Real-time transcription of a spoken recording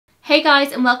Hey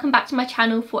guys, and welcome back to my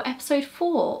channel for episode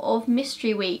 4 of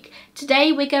Mystery Week.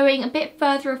 Today we're going a bit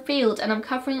further afield and I'm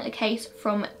covering a case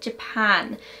from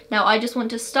Japan. Now I just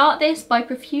want to start this by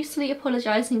profusely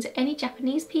apologising to any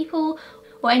Japanese people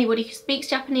or anybody who speaks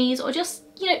Japanese, or just,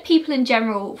 you know, people in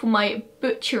general, for my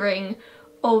butchering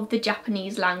of the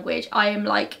Japanese language. I am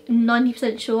like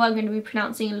 90% sure I'm going to be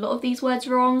pronouncing a lot of these words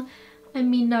wrong. I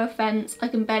mean, no offence, I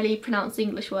can barely pronounce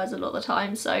English words a lot of the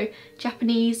time, so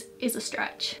Japanese is a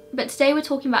stretch. But today we're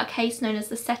talking about a case known as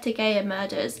the Setagaya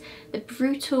murders, the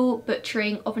brutal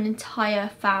butchering of an entire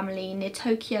family near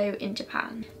Tokyo in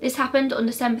Japan. This happened on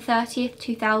December 30th,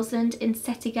 2000 in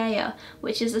Setagaya,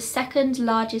 which is the second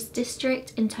largest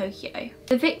district in Tokyo.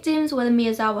 The victims were the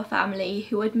Miyazawa family,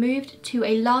 who had moved to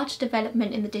a large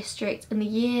development in the district in the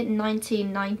year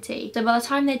 1990. So by the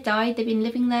time they died, they'd been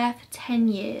living there for 10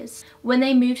 years. When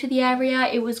they moved to the area,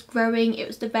 it was growing, it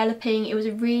was developing, it was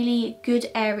a really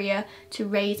good area to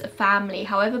raise a family.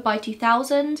 However, by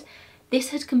 2000, this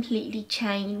had completely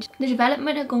changed. The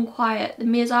development had gone quiet. The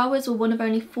Miyazawas were one of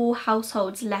only 4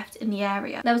 households left in the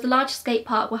area. There was a large skate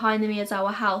park behind the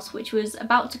Miyazawa house which was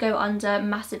about to go under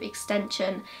massive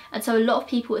extension, and so a lot of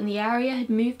people in the area had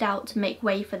moved out to make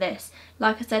way for this.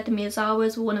 Like I said, the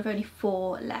Miyazawas were one of only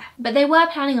 4 left. But they were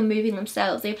planning on moving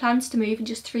themselves. They planned to move in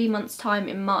just 3 months' time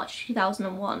in March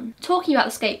 2001. Talking about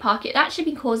the skate park, it had actually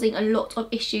been causing a lot of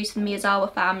issues for the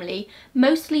Miyazawa family,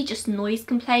 mostly just noise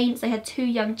complaints. They had 2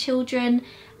 young children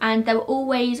and there were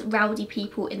always rowdy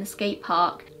people in the skate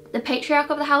park. The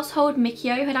patriarch of the household,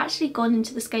 Mikio, had actually gone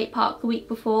into the skate park the week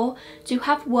before to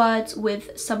have words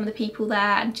with some of the people there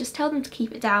and just tell them to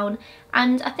keep it down,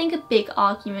 and I think a big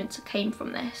argument came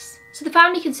from this. So the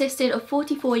family consisted of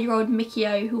 44-year-old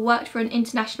Mikio, who worked for an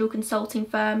international consulting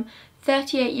firm,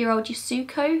 38-year-old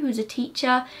Yasuko, who's a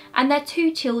teacher, and their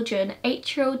 2 children,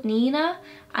 8-year-old Nina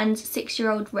and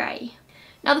 6-year-old Rei.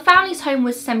 Now the family's home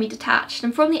was semi-detached,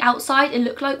 and from the outside it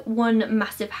looked like one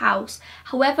massive house.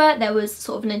 However, there was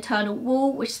sort of an internal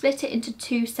wall which split it into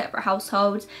 2 separate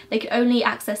households. They could only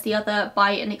access the other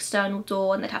by an external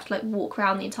door and they'd have to like walk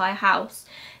around the entire house.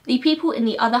 The people in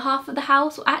the other half of the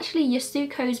house were actually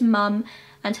Yasuko's mum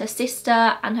and her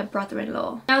sister and her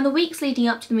brother-in-law. Now in the weeks leading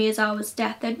up to the Miyazawa's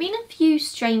death, there had been a few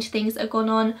strange things that had gone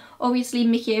on. Obviously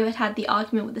Mikio had had the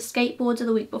argument with the skateboarder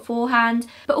the week beforehand,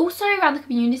 but also around the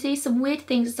community some weird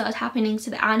things started happening to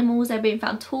the animals. They were being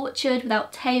found tortured,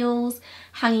 without tails,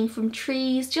 hanging from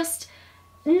trees, just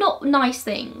not nice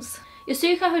things.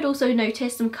 Yasuko had also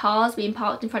noticed some cars being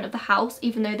parked in front of the house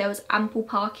even though there was ample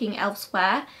parking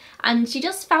elsewhere, and she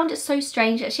just found it so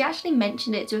strange that she actually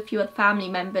mentioned it to a few other family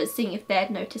members, seeing if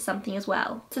they'd noticed something as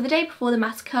well. So the day before the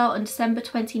massacre, on December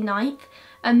 29th,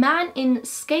 a man in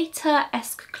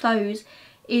skater-esque clothes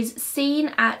is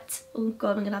seen at, oh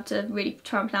god, I'm gonna have to really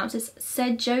try and pronounce this,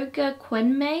 Setagaya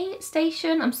Kwenmei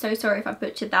station. I'm so sorry if I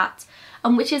butchered that.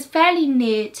 Which is fairly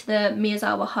near to the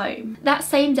Miyazawa home. That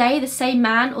same day, the same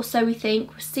man, or so we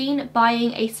think, was seen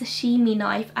buying a sashimi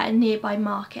knife at a nearby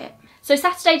market. So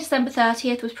Saturday, December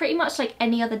 30th was pretty much like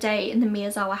any other day in the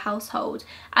Miyazawa household.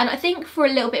 And I think for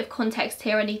a little bit of context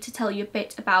here, I need to tell you a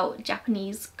bit about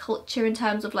Japanese culture in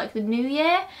terms of like the New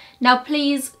Year. Now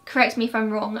please correct me if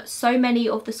I'm wrong, so many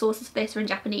of the sources for this are in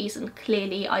Japanese and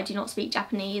clearly I do not speak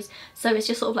Japanese, so it's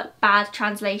just sort of like bad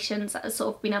translations that have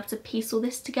sort of been able to piece all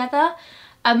this together.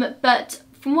 But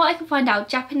from what I can find out,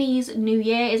 Japanese New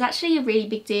Year is actually a really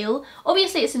big deal.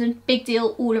 Obviously it's a big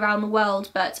deal all around the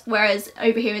world, but whereas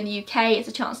over here in the UK it's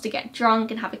a chance to get drunk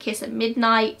and have a kiss at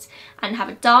midnight and have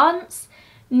a dance,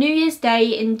 New Year's Day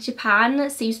in Japan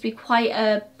seems to be quite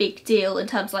a big deal in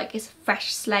terms of like it's a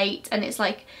fresh slate and it's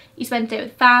like you spend it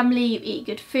with family, you eat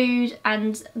good food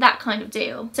and that kind of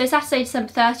deal. So Saturday,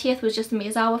 December 30th was just the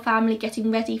Miyazawa family getting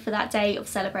ready for that day of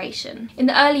celebration. In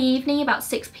the early evening, about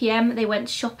 6 PM, they went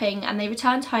shopping and they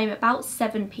returned home about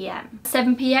 7 PM.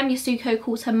 7 PM, Yasuko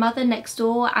called her mother next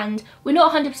door, and we're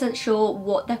not 100% sure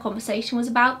what their conversation was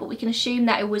about, but we can assume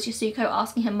that it was Yasuko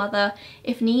asking her mother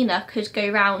if Nina could go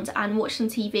round and watch some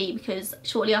TV, because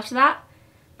shortly after that,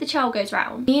 the child goes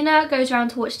round. Nina goes round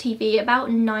to watch TV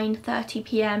about 9:30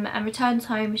 PM and returns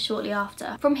home shortly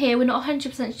after. From here, we're not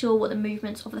 100% sure what the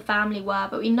movements of the family were,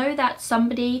 but we know that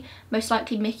somebody, most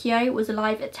likely Mikio, was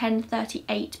alive at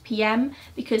 10:38 PM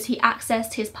because he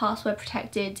accessed his password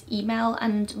protected email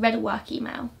and read a work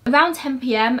email. Around 10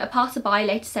 PM, a passerby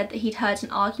later said that he'd heard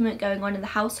an argument going on in the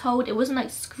household. It wasn't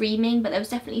like screaming, but there was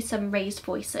definitely some raised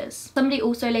voices. Somebody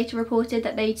also later reported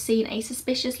that they'd seen a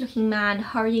suspicious looking man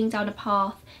hurrying down a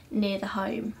path near the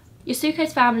home.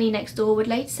 Yasuko's family next door would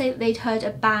later say that they'd heard a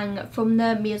bang from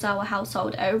the Miyazawa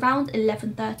household at around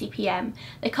 11:30 p.m.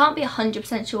 They can't be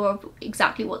 100% sure of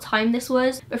exactly what time this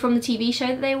was, but from the TV show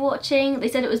that they were watching, they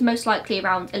said it was most likely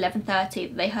around 11:30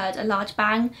 that they heard a large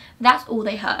bang. That's all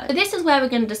they heard. So this is where we're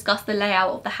going to discuss the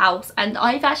layout of the house, and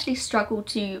I've actually struggled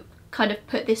to kind of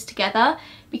put this together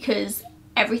because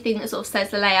everything that sort of says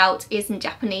the layout is in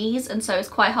Japanese, and so it's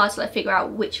quite hard to like figure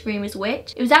out which room is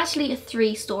which. It was actually a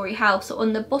 3-story house, so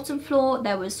on the bottom floor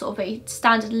there was sort of a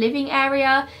standard living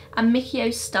area and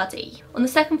Mikio's study. On the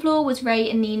second floor was Rei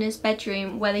and Nina's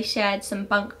bedroom where they shared some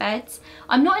bunk beds.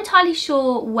 I'm not entirely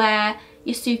sure where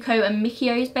Yasuko and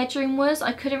Mikio's bedroom was.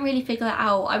 I couldn't really figure that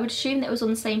out. I would assume that it was on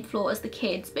the same floor as the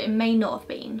kids, but it may not have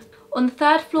been. On the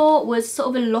third floor was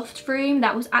sort of a loft room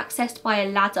that was accessed by a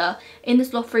ladder. In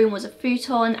this loft room was a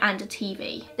futon and a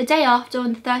TV. The day after,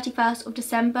 on the 31st of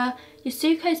December,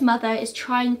 Yasuko's mother is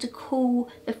trying to call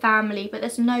the family, but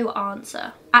there's no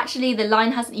answer. Actually, the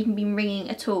line hasn't even been ringing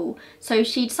at all, so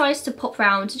she decides to pop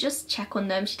round to just check on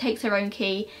them. She takes her own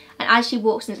key, and as she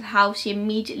walks into the house, she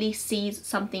immediately sees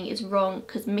something is wrong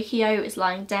because Mikio is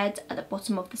lying dead at the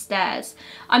bottom of the stairs.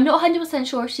 I'm not 100%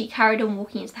 sure if she carried on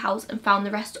walking into the house and found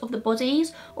the rest of the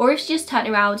bodies, or if she just turned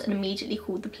around and immediately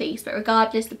called the police, but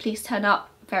regardless, the police turn up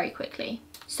very quickly.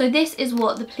 So this is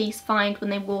what the police find when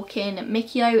they walk in.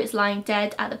 Mikio is lying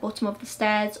dead at the bottom of the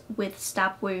stairs with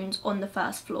stab wounds on the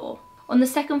first floor. On the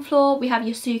second floor, we have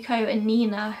Yasuko and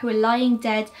Nina, who are lying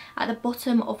dead at the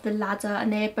bottom of the ladder,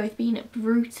 and they have both been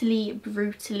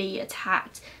brutally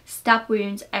attacked. Stab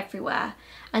wounds everywhere.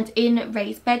 And in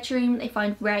Rei's bedroom, they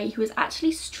find Rei, who was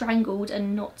actually strangled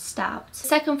and not stabbed. The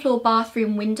second floor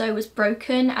bathroom window was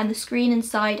broken and the screen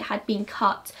inside had been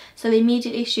cut, so they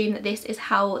immediately assume that this is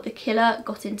how the killer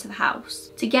got into the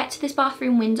house. To get to this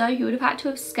bathroom window, he would have had to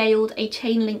have scaled a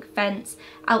chain link fence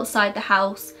outside the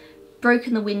house,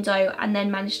 broken the window, and then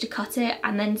managed to cut it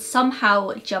and then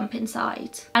somehow jump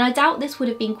inside. And I doubt this would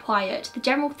have been quiet. The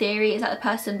general theory is that the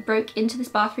person broke into this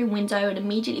bathroom window and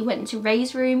immediately went into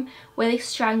Rei's room where they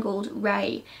strangled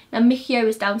Rei. Now Mikio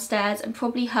is downstairs and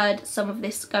probably heard some of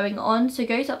this going on, so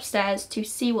goes upstairs to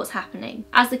see what's happening.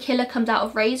 As the killer comes out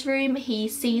of Rei's room, he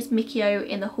sees Mikio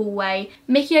in the hallway.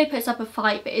 Mikio puts up a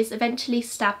fight but is eventually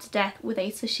stabbed to death with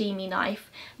a sashimi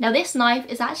knife. Now this knife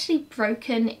is actually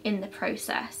broken in the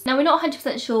process. Now we're not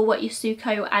 100% sure what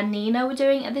Yasuko and Nina were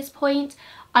doing at this point.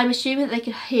 I'm assuming that they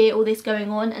could hear all this going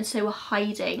on and so were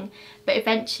hiding, but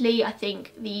eventually I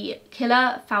think the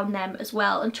killer found them as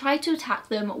well and tried to attack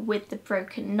them with the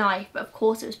broken knife, but of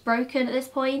course it was broken at this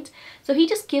point, so he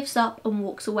just gives up and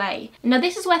walks away. Now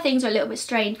this is where things are a little bit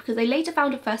strange because they later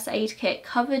found a first aid kit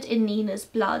covered in Nina's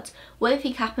blood. What I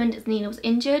think happened is Nina was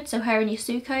injured, so her and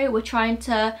Yasuko were trying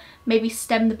to maybe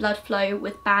stem the blood flow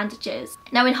with bandages.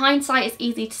 Now in hindsight it's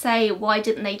easy to say, why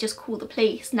didn't they just call the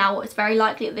police? Now it's very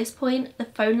likely at this point the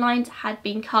phone lines had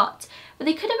been cut, but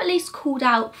they could have at least called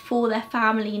out for their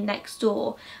family next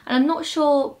door, and I'm not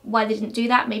sure why they didn't do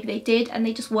that. Maybe they did and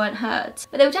they just weren't heard,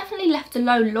 but they were definitely left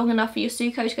alone long enough for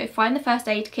Yasuko to go find the first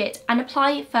aid kit and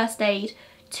apply first aid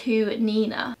to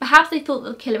Nina. Perhaps they thought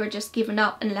that the killer had just given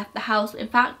up and left the house, but in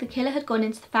fact the killer had gone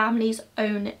into the family's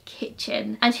own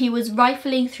kitchen and he was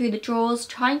rifling through the drawers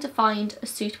trying to find a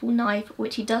suitable knife,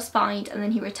 which he does find, and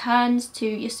then he returns to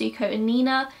Yasuko and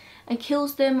Nina and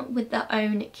kills them with their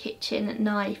own kitchen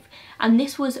knife. And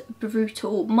this was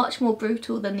brutal, much more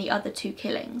brutal than the other two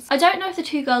killings. I don't know if the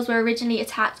two girls were originally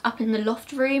attacked up in the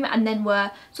loft room and then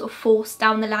were sort of forced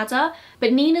down the ladder,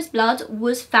 but Nina's blood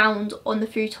was found on the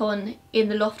futon in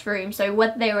the loft room, so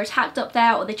whether they were attacked up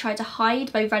there or they tried to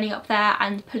hide by running up there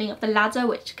and pulling up the ladder,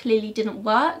 which clearly didn't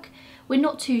work, we're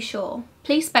not too sure.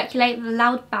 Police speculate that the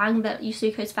loud bang that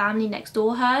Yasuko's family next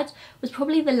door heard was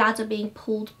probably the ladder being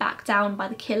pulled back down by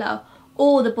the killer,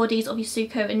 or the bodies of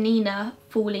Yasuko and Nina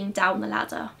falling down the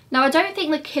ladder. Now I don't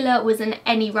think the killer was in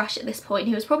any rush at this point.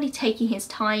 He was probably taking his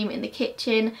time in the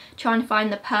kitchen, trying to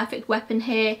find the perfect weapon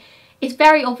here. It's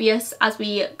very obvious as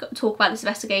we talk about this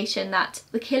investigation that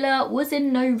the killer was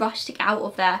in no rush to get out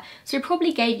of there, so he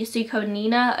probably gave Yasuko and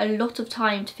Nina a lot of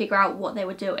time to figure out what they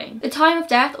were doing. The time of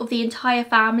death of the entire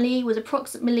family was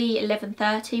approximately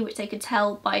 11:30, which they could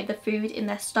tell by the food in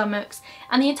their stomachs,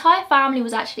 and the entire family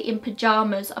was actually in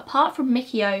pyjamas apart from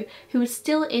Mikio, who was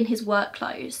still in his work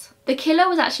clothes. The killer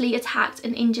was actually attacked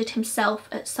and injured himself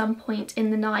at some point in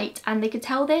the night, and they could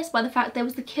tell this by the fact there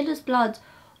was the killer's blood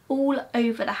all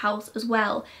over the house as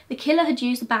well. The killer had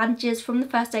used the bandages from the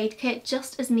first aid kit,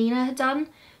 just as Nina had done,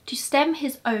 to stem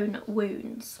his own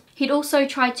wounds. He'd also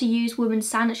tried to use women's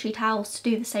sanitary towels to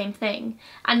do the same thing,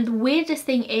 and the weirdest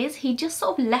thing is he just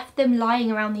sort of left them lying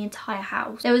around the entire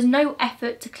house. There was no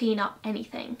effort to clean up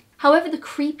anything. However, the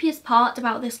creepiest part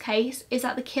about this case is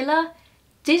that the killer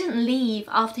didn't leave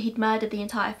after he'd murdered the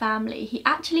entire family. He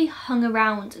actually hung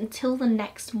around until the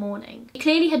next morning. He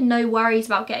clearly had no worries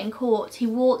about getting caught. He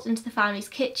walked into the family's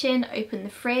kitchen, opened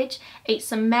the fridge, ate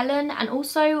some melon and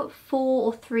also 4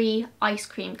 or 3 ice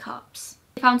cream cups.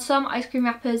 They found some ice cream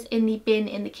wrappers in the bin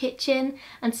in the kitchen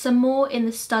and some more in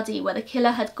the study, where the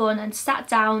killer had gone and sat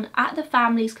down at the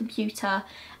family's computer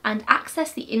and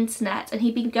accessed the internet, and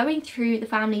he'd been going through the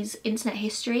family's internet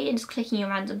history and just clicking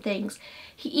on random things.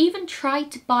 He even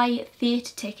tried to buy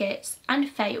theatre tickets and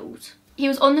failed. He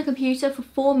was on the computer for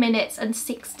 4 minutes and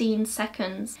 16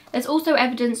 seconds. There's also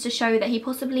evidence to show that he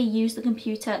possibly used the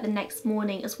computer the next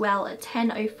morning as well at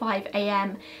 10:05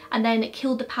 AM and then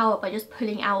killed the power by just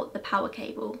pulling out the power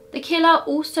cable. The killer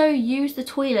also used the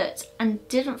toilet and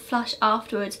didn't flush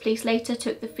afterwards. Police later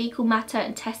took the fecal matter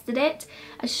and tested it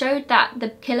and showed that the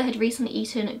killer had recently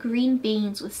eaten green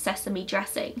beans with sesame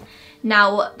dressing.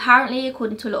 Now, apparently,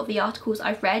 according to a lot of the articles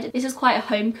I've read, this is quite a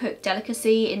home-cooked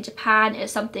delicacy in Japan.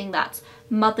 It's something that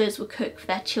mothers would cook for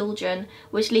their children,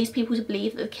 which leads people to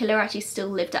believe that the killer actually still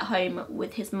lived at home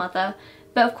with his mother.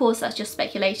 But of course, that's just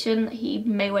speculation. He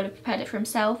may well have prepared it for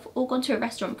himself or gone to a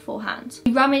restaurant beforehand.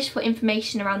 He rummaged for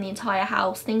information around the entire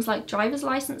house, things like driver's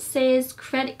licenses,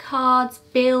 credit cards,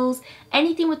 bills,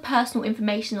 anything with personal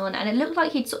information on, and it looked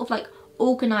like he'd sort of like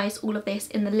organised all of this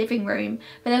in the living room.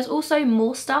 But there's also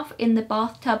more stuff in the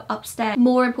bathtub upstairs,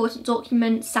 more important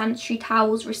documents, sanitary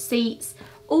towels, receipts,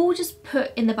 all just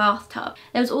put in the bathtub.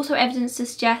 There was also evidence to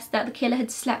suggest that the killer had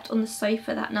slept on the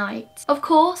sofa that night. Of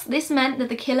course, this meant that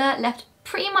the killer left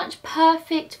pretty much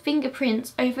perfect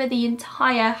fingerprints over the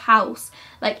entire house,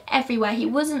 like everywhere. He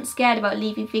wasn't scared about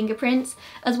leaving fingerprints,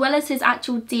 as well as his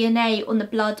actual DNA on the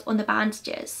blood on the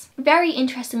bandages. Very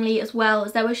interestingly as well,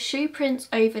 as there were shoe prints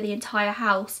over the entire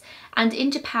house, and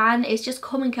in Japan it's just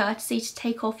common courtesy to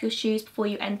take off your shoes before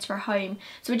you enter a home.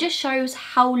 So it just shows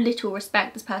how little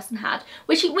respect this person had,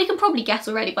 which we can probably guess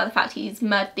already by the fact he's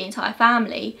murdered the entire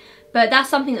family. But that's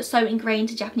something that's so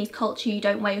ingrained in Japanese culture, you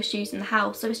don't wear your shoes in the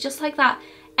house. So it's just like that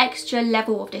extra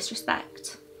level of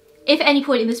disrespect. If at any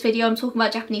point in this video I'm talking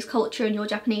about Japanese culture and you're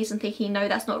Japanese and thinking no,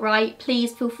 that's not right,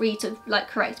 please feel free to like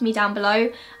correct me down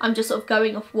below. I'm just sort of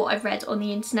going off what I've read on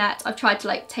the internet. I've tried to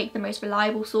like take the most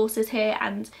reliable sources here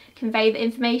and convey the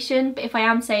information, but if I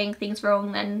am saying things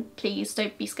wrong, then please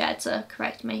don't be scared to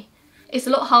correct me. It's a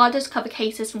lot harder to cover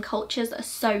cases from cultures that are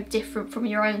so different from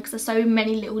your own because there's so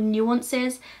many little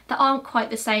nuances that aren't quite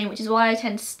the same, which is why I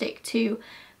tend to stick to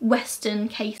Western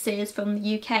cases from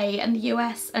the UK and the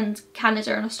US and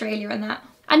Canada and Australia and that.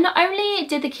 And not only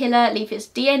did the killer leave his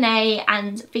DNA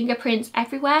and fingerprints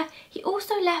everywhere, he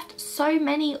also left so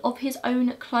many of his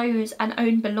own clothes and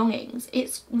own belongings.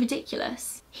 It's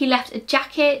ridiculous. He left a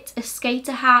jacket, a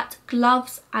skater hat,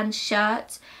 gloves and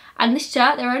shirt. And this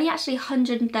shirt, there are only actually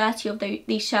 130 of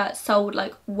these shirts sold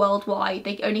like worldwide.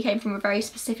 They only came from a very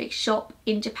specific shop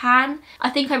in Japan.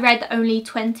 I think I read that only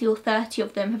 20 or 30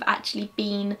 of them have actually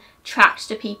been tracked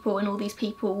to people, and all these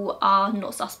people are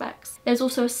not suspects. There's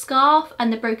also a scarf,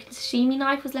 and the broken sashimi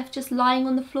knife was left just lying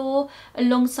on the floor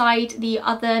alongside the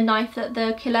other knife that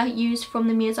the killer used from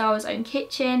the Miyazawa's own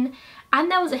kitchen. And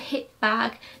there was a hip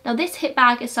bag. Now this hip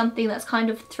bag is something that's kind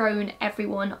of thrown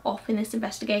everyone off in this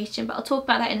investigation, but I'll talk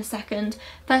about that in a second.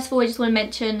 First of all, I just want to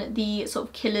mention the sort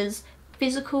of killer's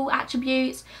physical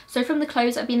attributes. So from the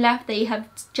clothes that have been left, they have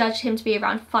judged him to be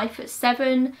around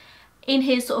 5'7", in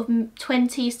his sort of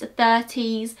 20s to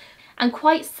 30s, and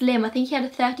quite slim. I think he had a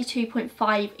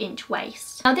 32.5 inch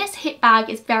waist. Now this hip bag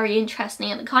is very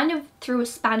interesting, and it kind of threw a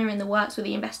spanner in the works with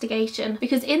the investigation,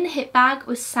 because in the hip bag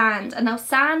was sand, and now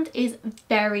sand is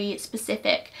very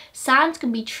specific. Sand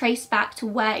can be traced back to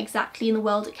where exactly in the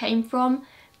world it came from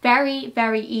very,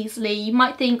 very easily. You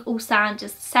might think all sand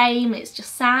is the same, it's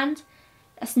just sand.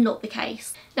 That's not the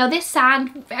case. Now this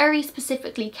sand very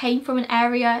specifically came from an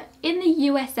area in the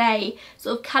USA,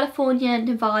 sort of California,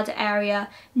 Nevada area,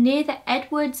 near the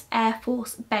Edwards Air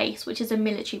Force Base, which is a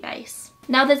military base.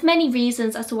 Now there's many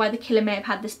reasons as to why the killer may have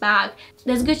had this bag.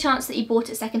 There's a good chance that he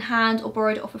bought it secondhand or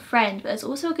borrowed it off a friend, but there's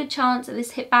also a good chance that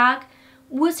this hip bag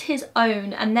was his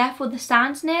own, and therefore the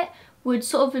sand in it would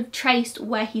sort of have traced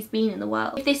where he's been in the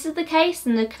world. If this is the case,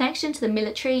 then the connection to the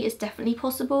military is definitely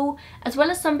possible, as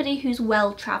well as somebody who's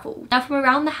well travelled. Now from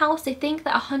around the house, they think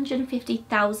that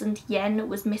 150,000 yen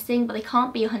was missing, but they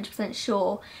can't be 100%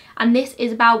 sure. And this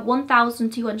is about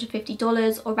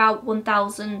 $1,250 or about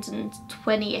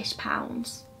 1,020-ish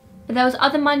pounds. There was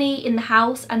other money in the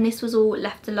house and this was all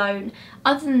left alone.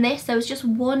 Other than this, there was just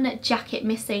one jacket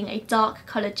missing, a dark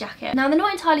coloured jacket. Now they're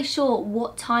not entirely sure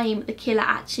what time the killer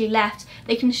actually left.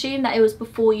 They can assume that it was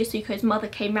before Yasuko's mother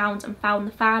came round and found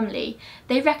the family.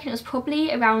 They reckon it was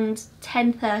probably around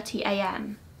 10:30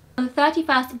 AM. On the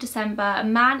 31st of December, a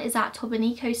man is at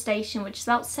Tobaniko station, which is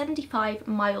about 75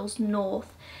 miles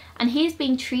north, and he is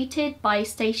being treated by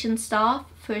station staff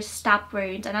for a stab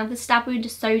wound, and now the stab wound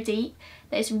is so deep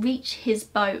that it's reached his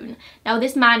bone. Now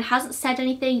this man hasn't said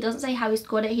anything, he doesn't say how he's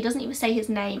got it, he doesn't even say his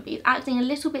name, but he's acting a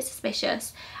little bit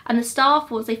suspicious, and the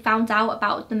staff, once they found out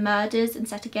about the murders in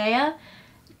Setagaya,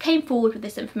 came forward with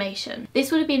this information. This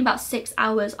would have been about 6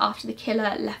 hours after the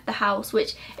killer left the house,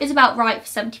 which is about right for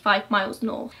 75 miles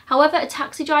north. However, a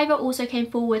taxi driver also came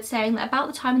forward saying that about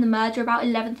the time of the murder, about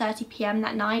 11:30 PM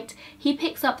that night, he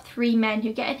picks up 3 men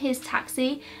who get in his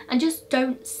taxi and just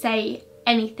don't say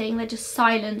anything. They're just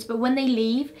silent, but when they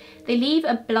leave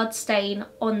a blood stain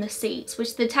on the seats,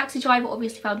 which the taxi driver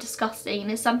obviously found disgusting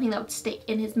and is something that would stick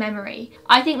in his memory.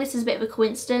 I think this is a bit of a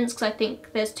coincidence because I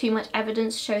think there's too much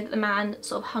evidence to show that the man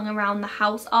sort of hung around the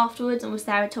house afterwards and was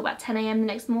there until about 10 AM the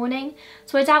next morning,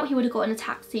 so I doubt he would have gotten a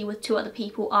taxi with 2 other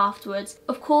people afterwards.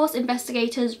 Of course,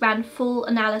 investigators ran full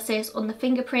analysis on the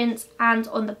fingerprints and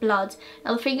on the blood.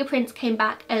 Now the fingerprints came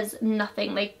back as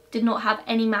nothing. They did not have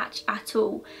any match at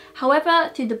all. However,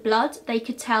 through the blood, they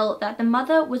could tell that the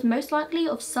mother was most likely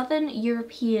of Southern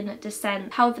European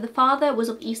descent. However, the father was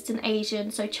of Eastern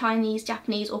Asian, so Chinese,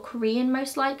 Japanese or Korean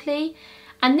most likely.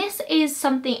 And this is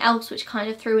something else which kind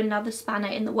of threw another spanner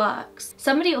in the works.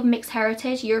 Somebody of mixed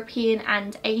heritage, European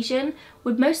and Asian,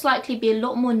 would most likely be a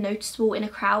lot more noticeable in a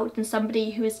crowd than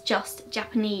somebody who is just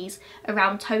Japanese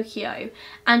around Tokyo.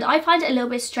 And I find it a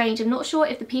little bit strange. I'm not sure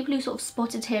if the people who sort of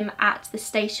spotted him at the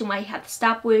station where he had the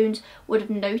stab wound would have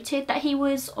noted that he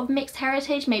was of mixed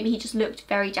heritage. Maybe he just looked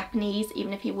very Japanese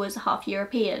even if he was half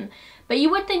European. But you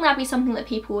would think that'd be something that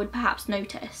people would perhaps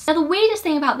notice. Now the weirdest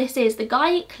thing about this is the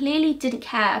guy clearly didn't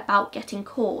care about getting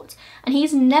caught, and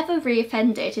he's never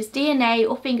reoffended. His DNA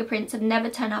or fingerprints have never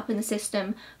turned up in the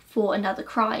system for another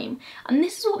crime, and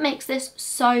this is what makes this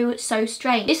so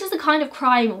strange. This is the kind of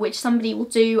crime which somebody will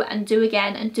do and do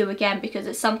again and do again because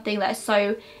it's something that is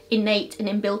so innate and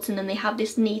inbuilt in them. They have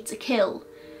this need to kill.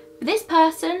 But this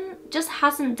person just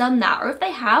hasn't done that, or if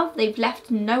they have, they've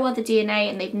left no other DNA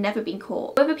and they've never been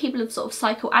caught. However, people have sort of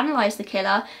psychoanalyzed the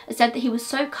killer and said that he was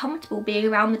so comfortable being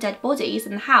around the dead bodies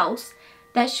in the house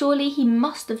that surely he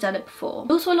must have done it before.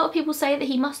 Also, a lot of people say that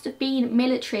he must have been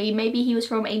military. Maybe he was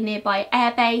from a nearby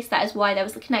airbase. That is why there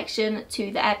was the connection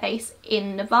to the airbase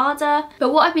in Nevada.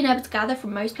 But what I've been able to gather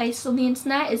from most places on the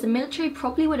internet is the military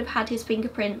probably would have had his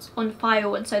fingerprints on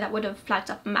file, and so that would have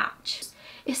flagged up a match.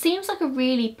 It seems like a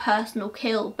really personal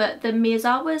kill, but the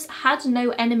Miyazawas had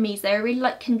no enemies. They were really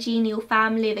like congenial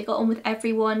family. They got on with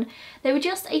everyone. They were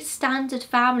just a standard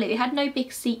family. They had no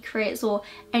big secrets or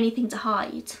anything to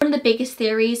hide. One of the biggest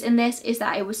theories in this is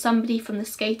that it was somebody from the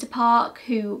skater park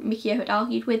who Mikio had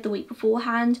argued with the week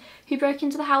beforehand who broke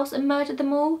into the house and murdered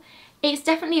them all. It's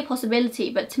definitely a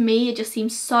possibility, but to me it just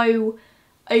seems so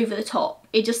over the top.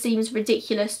 It just seems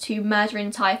ridiculous to murder an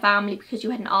entire family because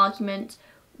you had an argument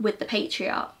with the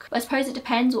patriarch. But I suppose it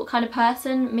depends what kind of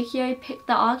person Mikio picked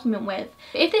that argument with.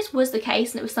 But if this was the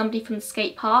case and it was somebody from the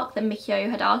skate park that Mikio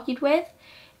had argued with,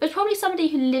 it was probably somebody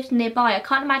who lived nearby. I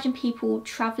can't imagine people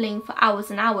travelling for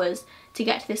hours and hours to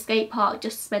get to the skate park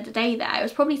just to spend a day there. It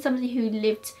was probably somebody who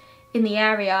lived in the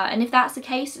area, and if that's the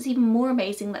case, it's even more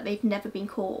amazing that they've never been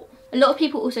caught. A lot of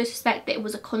people also suspect that it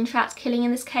was a contract killing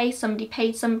in this case. Somebody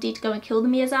paid somebody to go and kill the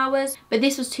Miyazawas, but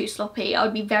this was too sloppy. I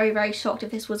would be very shocked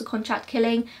if this was a contract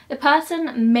killing. The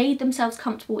person made themselves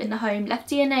comfortable in the home, left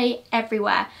DNA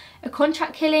everywhere. A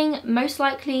contract killing most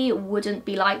likely wouldn't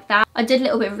be like that. I did a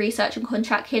little bit of research on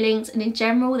contract killings, and in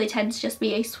general they tend to just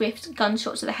be a swift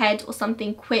gunshot to the head or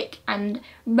something quick and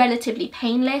relatively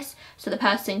painless, so the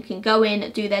person can go in,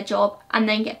 do their job and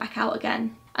then get back out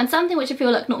again. And something which I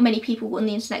feel like not many people on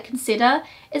the internet consider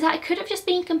is that it could have just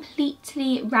been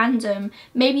completely random.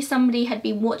 Maybe somebody had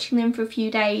been watching them for a few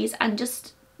days and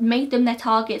just made them their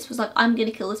targets, was like, I'm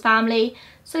gonna kill this family.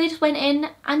 So they just went in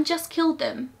and just killed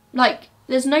them. Like,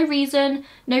 there's no reason,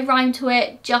 no rhyme to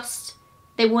it, just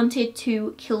they wanted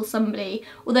to kill somebody.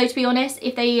 Although to be honest,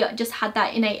 if they just had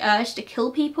that innate urge to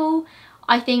kill people,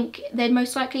 I think they'd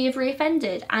most likely have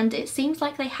reoffended, and it seems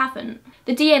like they haven't.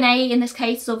 The DNA in this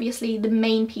case is obviously the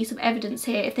main piece of evidence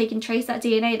here. If they can trace that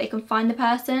DNA, they can find the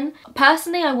person.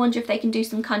 Personally, I wonder if they can do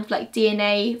some kind of like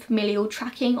DNA familial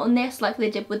tracking on this, like they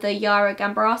did with the Yara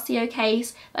Gambarasio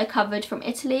case that I covered from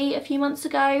Italy a few months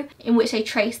ago, in which they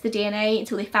traced the DNA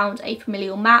until they found a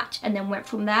familial match and then went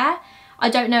from there. I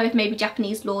don't know if maybe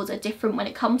Japanese laws are different when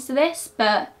it comes to this,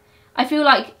 but I feel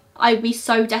like I'd be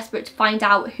so desperate to find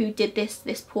out who did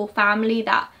this poor family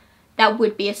that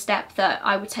would be a step that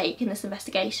I would take in this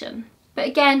investigation. But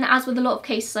again, as with a lot of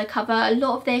cases I cover, a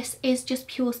lot of this is just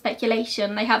pure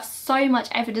speculation. They have so much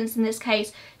evidence in this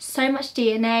case, so much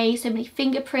DNA, so many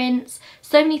fingerprints,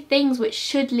 so many things which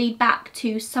should lead back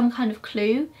to some kind of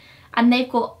clue, and they've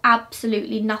got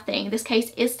absolutely nothing. This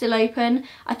case is still open.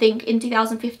 I think in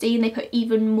 2015 they put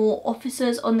even more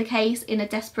officers on the case in a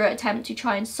desperate attempt to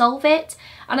try and solve it,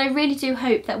 and I really do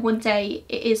hope that one day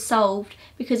it is solved,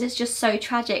 because it's just so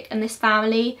tragic and this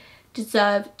family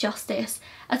deserve justice.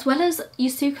 As well as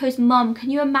Yusuko's mum, can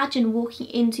you imagine walking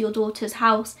into your daughter's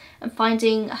house and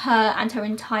finding her and her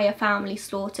entire family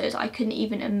slaughtered? I couldn't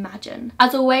even imagine.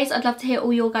 As always, I'd love to hear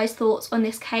all your guys' thoughts on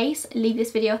this case. Leave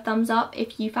this video a thumbs up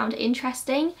if you found it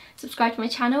interesting, subscribe to my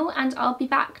channel, and I'll be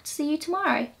back to see you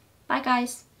tomorrow. Bye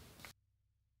guys.